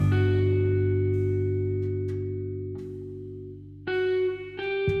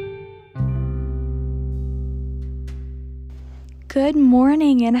Good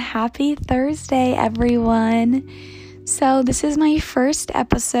morning and happy Thursday, everyone. So this is my first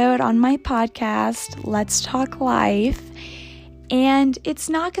episode on my podcast, Let's Talk Life. And it's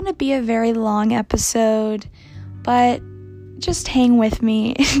not going to be a very long episode, but just hang with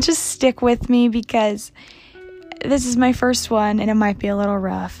me. Just stick with me because this is my first one and it might be a little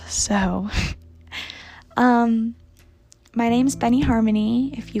rough. So, my name's Benny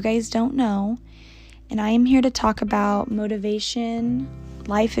Harmony, if you guys don't know. And I am here to talk about motivation,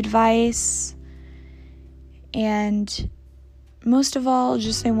 life advice, and most of all,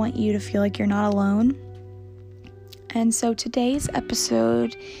 just I want you to feel like you're not alone. And so today's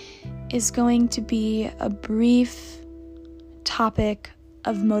episode is going to be a brief topic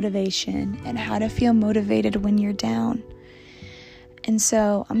of motivation and how to feel motivated when you're down. And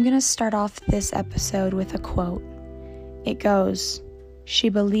so I'm going to start off this episode with a quote. It goes, "She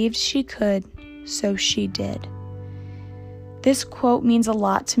believed she could, so she did." This quote means a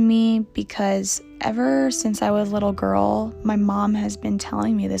lot to me because ever since I was a little girl, my mom has been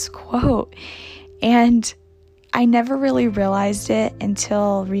telling me this quote, and I never really realized it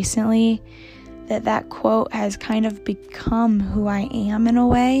until recently that quote has kind of become who I am in a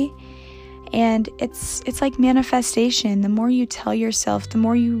way. And it's like manifestation. The more you tell yourself, the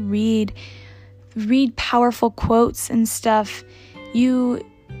more you read powerful quotes and stuff, you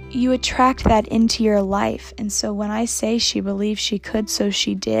attract that into your life. And so when I say she believed she could, so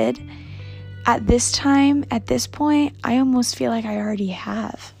she did, at this point, I almost feel like I already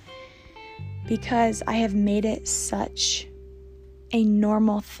have. Because I have made it such a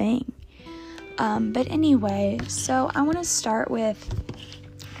normal thing. But anyway, so I want to start with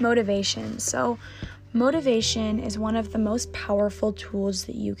motivation. So motivation is one of the most powerful tools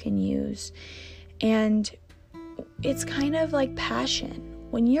that you can use. And it's kind of like passion.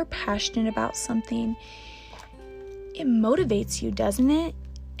 When you're passionate about something, it motivates you, doesn't it?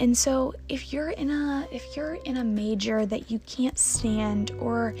 And so if you're in a major that you can't stand,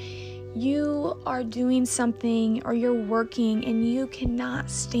 or you are doing something or you're working and you cannot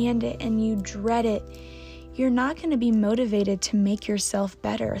stand it and you dread it, you're not going to be motivated to make yourself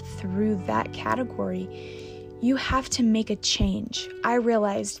better through that category. You have to make a change. I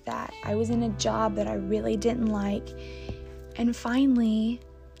realized that. I was in a job that I really didn't like. And finally,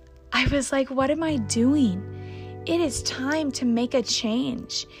 I was like, what am I doing? It is time to make a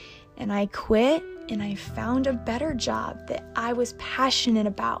change. And I quit and I found a better job that I was passionate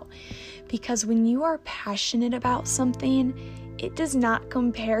about. Because when you are passionate about something, it does not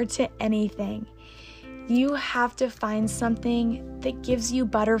compare to anything. You have to find something that gives you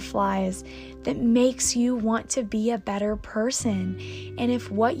butterflies, that makes you want to be a better person. And if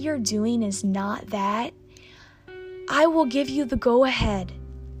what you're doing is not that, I will give you the go-ahead.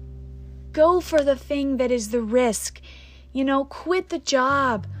 Go for the thing that is the risk. Quit the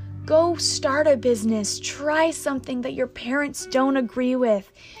job. Go start a business. Try something that your parents don't agree with.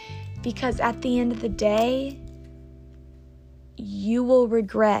 Because at the end of the day, you will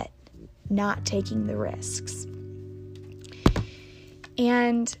regret not taking the risks.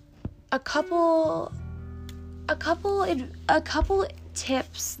 And a couple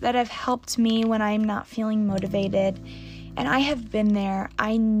tips that have helped me when I'm not feeling motivated, and I have been there.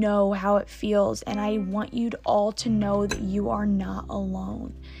 I know how it feels, and I want you all to know that you are not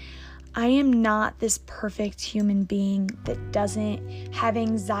alone. I am not this perfect human being that doesn't have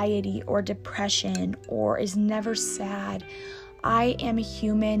anxiety or depression or is never sad. I am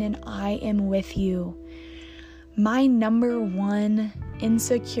human and I am with you. My number one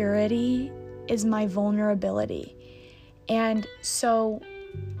insecurity is my vulnerability. And so,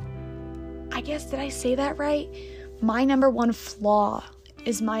 I guess, did I say that right? My number one flaw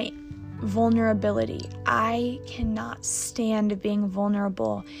is my vulnerability. I cannot stand being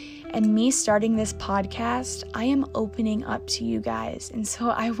vulnerable. And me starting this podcast, I am opening up to you guys. And so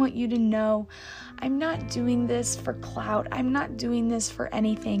I want you to know I'm not doing this for clout. I'm not doing this for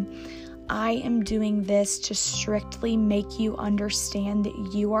anything. I am doing this to strictly make you understand that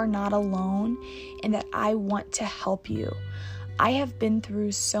you are not alone and that I want to help you. I have been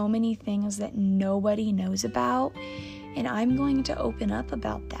through so many things that nobody knows about, and I'm going to open up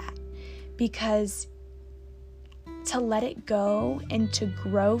about that because to let it go and to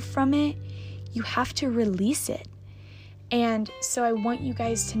grow from it, you have to release it. And so I want you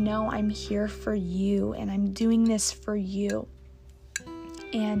guys to know I'm here for you and I'm doing this for you.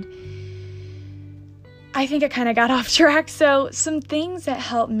 And I think I kind of got off track. So some things that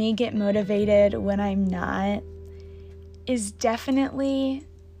help me get motivated when I'm not is definitely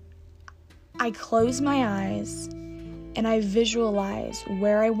I close my eyes and I visualize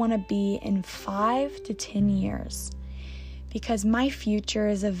where I want to be in 5 to 10 years. because my future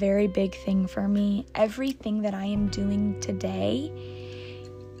is a very big thing for me. Everything that I am doing today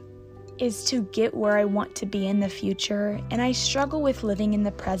is to get where I want to be in the future. And I struggle with living in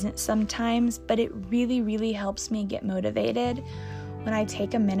the present sometimes, but it really, really helps me get motivated when I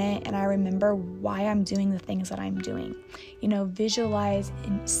take a minute and I remember why I'm doing the things that I'm doing. Visualize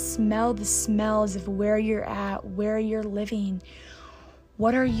and smell the smells of where you're at, where you're living.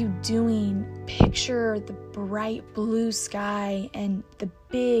 What are you doing? Picture the bright blue sky and the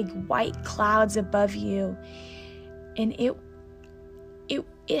big white clouds above you. And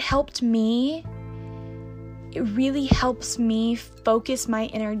it helped me. It really helps me focus my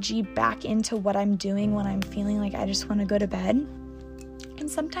energy back into what I'm doing when I'm feeling like I just want to go to bed. And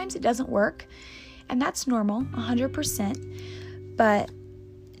sometimes it doesn't work, and that's normal, 100%. But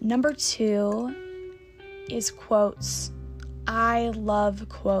number 2 is quotes. I love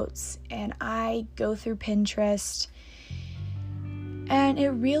quotes, and I go through Pinterest, and it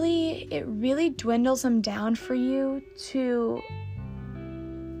really dwindles them down for you to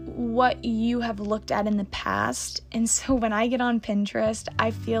what you have looked at in the past. And so when I get on Pinterest,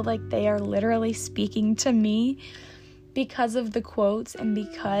 I feel like they are literally speaking to me because of the quotes and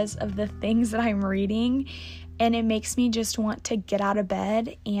because of the things that I'm reading. And it makes me just want to get out of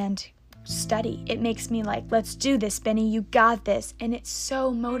bed and study. It makes me like, let's do this, Benny, you got this. And it's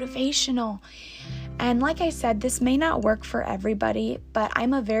so motivational. And like I said, this may not work for everybody, but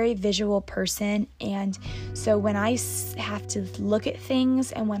I'm a very visual person. And so when I have to look at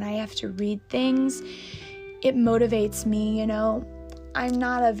things and when I have to read things, it motivates me, I'm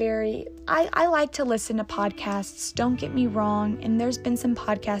not I like to listen to podcasts, don't get me wrong. And there's been some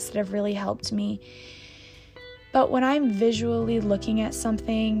podcasts that have really helped me. But when I'm visually looking at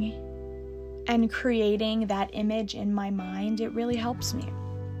something and creating that image in my mind, it really helps me.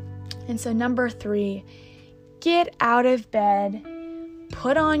 And so number 3, get out of bed,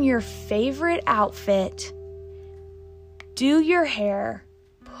 put on your favorite outfit, do your hair,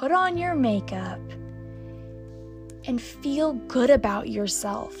 put on your makeup, and feel good about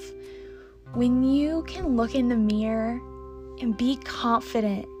yourself. When you can look in the mirror and be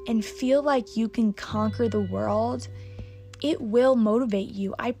confident and feel like you can conquer the world, it will motivate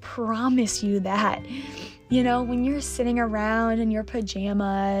you. I promise you that. When you're sitting around in your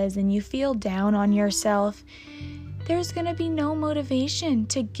pajamas and you feel down on yourself, there's going to be no motivation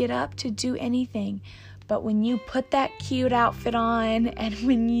to get up to do anything. But when you put that cute outfit on and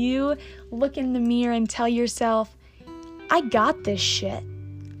when you look in the mirror and tell yourself, I got this shit.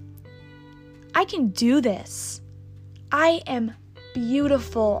 I can do this. I am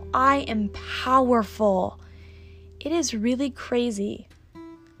beautiful. I am powerful. It is really crazy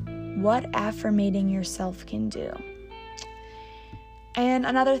what affirmating yourself can do. And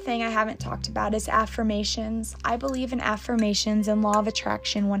another thing I haven't talked about is affirmations. I believe in affirmations and law of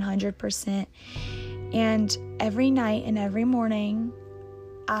attraction 100%. And every night and every morning,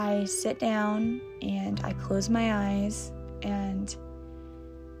 I sit down and I close my eyes and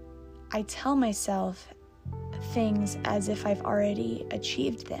I tell myself things as if I've already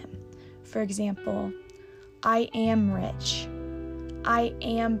achieved them. For example, I am rich. I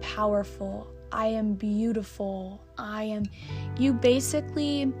am powerful. I am beautiful. You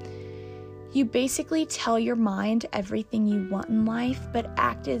basically tell your mind everything you want in life, but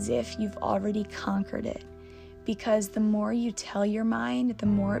act as if you've already conquered it. Because the more you tell your mind, the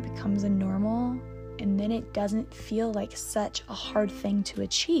more it becomes a normal, and then it doesn't feel like such a hard thing to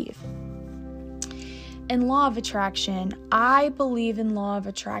achieve. And law of attraction, I believe in law of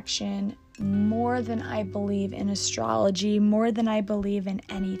attraction more than I believe in astrology, more than I believe in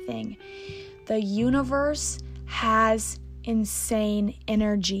anything. The universe has insane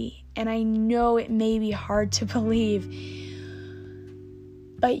energy, and I know it may be hard to believe,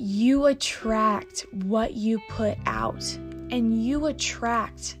 but you attract what you put out, and you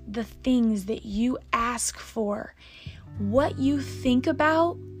attract the things that you ask for. What you think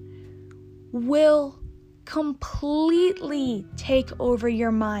about will completely take over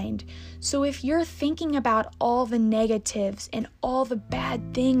your mind. So if you're thinking about all the negatives and all the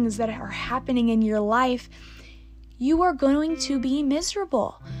bad things that are happening in your life, you are going to be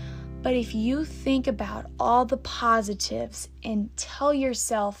miserable. But if you think about all the positives and tell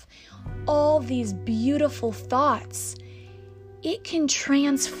yourself all these beautiful thoughts, it can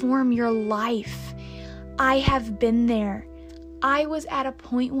transform your life. I have been there. I was at a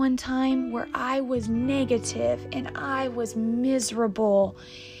point one time where I was negative and I was miserable,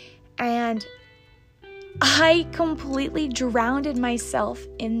 and I completely drowned myself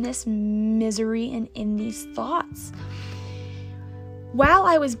in this misery and in these thoughts. while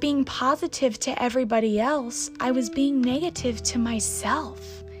I was being positive to everybody else, I was being negative to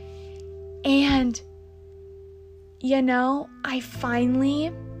myself. And, I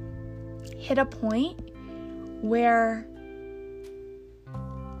finally hit a point where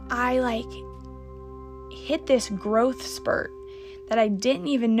I hit this growth spurt that I didn't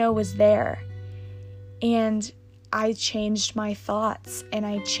even know was there. And I changed my thoughts and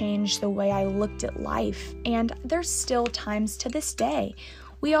I changed the way I looked at life. And there's still times to this day.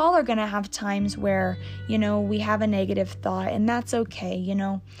 We all are going to have times where, we have a negative thought, and that's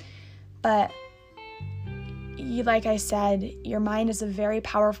okay, But like I said, your mind is a very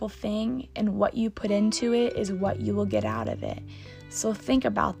powerful thing, and what you put into it is what you will get out of it. So think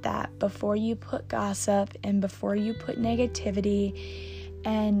about that before you put gossip and before you put negativity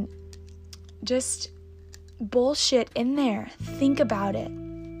and just bullshit in there. Think about it,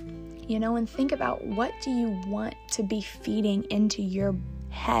 and think about, what do you want to be feeding into your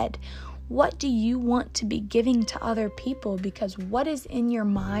head? What do you want to be giving to other people? Because what is in your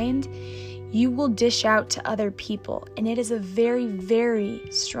mind, you will dish out to other people. And it is a very, very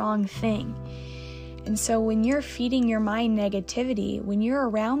strong thing. And so when you're feeding your mind negativity, when you're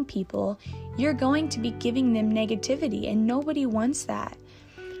around people, you're going to be giving them negativity, and nobody wants that.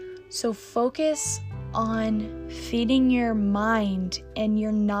 So focus on feeding your mind and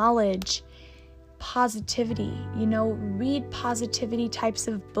your knowledge positivity. Read positivity types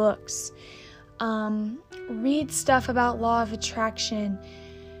of books. Read stuff about law of attraction.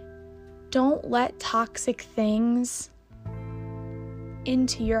 Don't let toxic things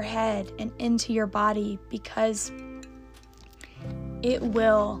into your head and into your body, because it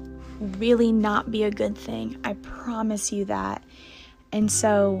will really not be a good thing. I promise you that. And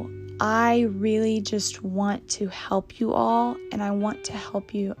so I really just want to help you all, and I want to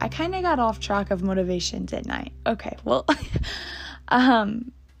help you. I kind of got off track of motivation, didn't I? Okay, well,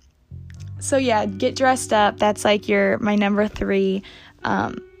 so yeah, get dressed up. That's my number 3.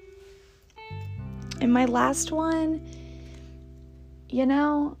 And my last one,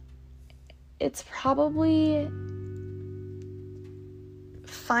 it's probably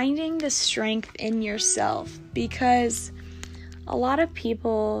finding the strength in yourself, because a lot of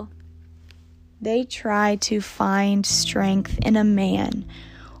people, they try to find strength in a man,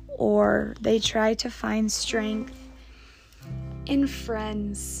 or they try to find strength in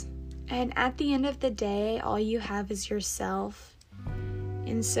friends. And at the end of the day, all you have is yourself.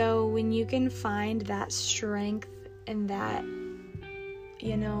 And so when you can find that strength and that,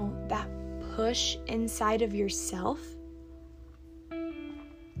 that push inside of yourself,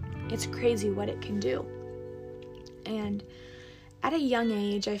 it's crazy what it can do. And at a young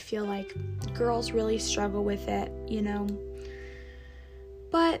age, I feel like girls really struggle with it,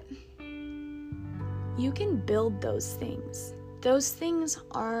 But you can build those things. Those things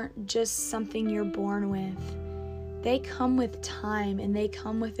aren't just something you're born with. They come with time and they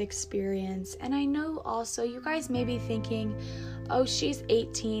come with experience. And I know also you guys may be thinking, oh, she's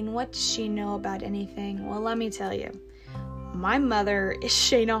 18. What does she know about anything? Well, let me tell you. My mother is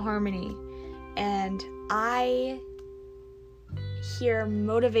Shayna Harmony. And I hear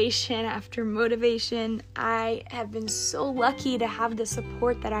motivation after motivation. I have been so lucky to have the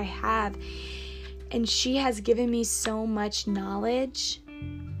support that I have. And she has given me so much knowledge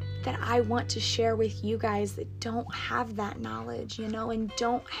that I want to share with you guys that don't have that knowledge, and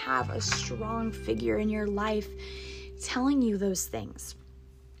don't have a strong figure in your life telling you those things.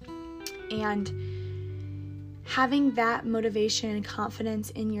 And having that motivation and confidence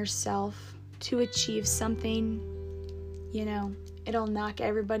in yourself to achieve something, it'll knock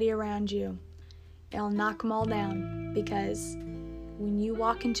everybody around you. It'll knock them all down, because when you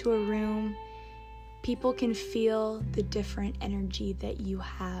walk into a room, people can feel the different energy that you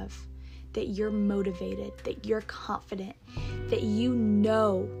have, that you're motivated, that you're confident, that you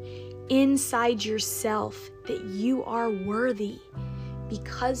know inside yourself that you are worthy,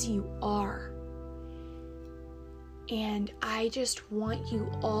 because you are. And I just want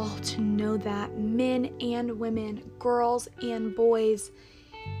you all to know that, men and women, girls and boys,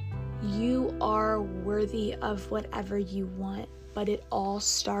 you are worthy of whatever you want. But it all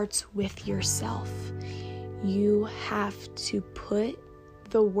starts with yourself. You have to put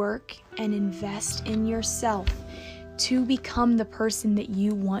the work and invest in yourself to become the person that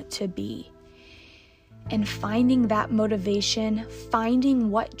you want to be. And finding that motivation,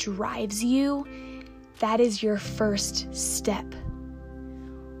 finding what drives you, that is your first step.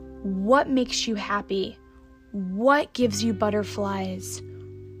 What makes you happy? What gives you butterflies?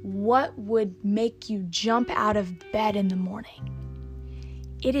 What would make you jump out of bed in the morning?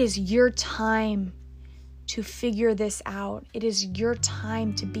 It is your time to figure this out. It is your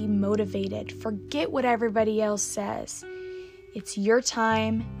time to be motivated. Forget what everybody else says. It's your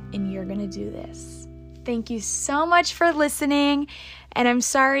time, and you're going to do this. Thank you so much for listening, and I'm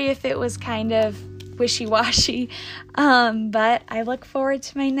sorry if it was kind of wishy-washy, but I look forward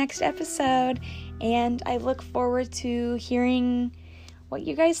to my next episode, and I look forward to hearing what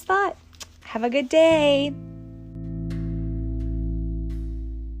you guys thought. Have a good day.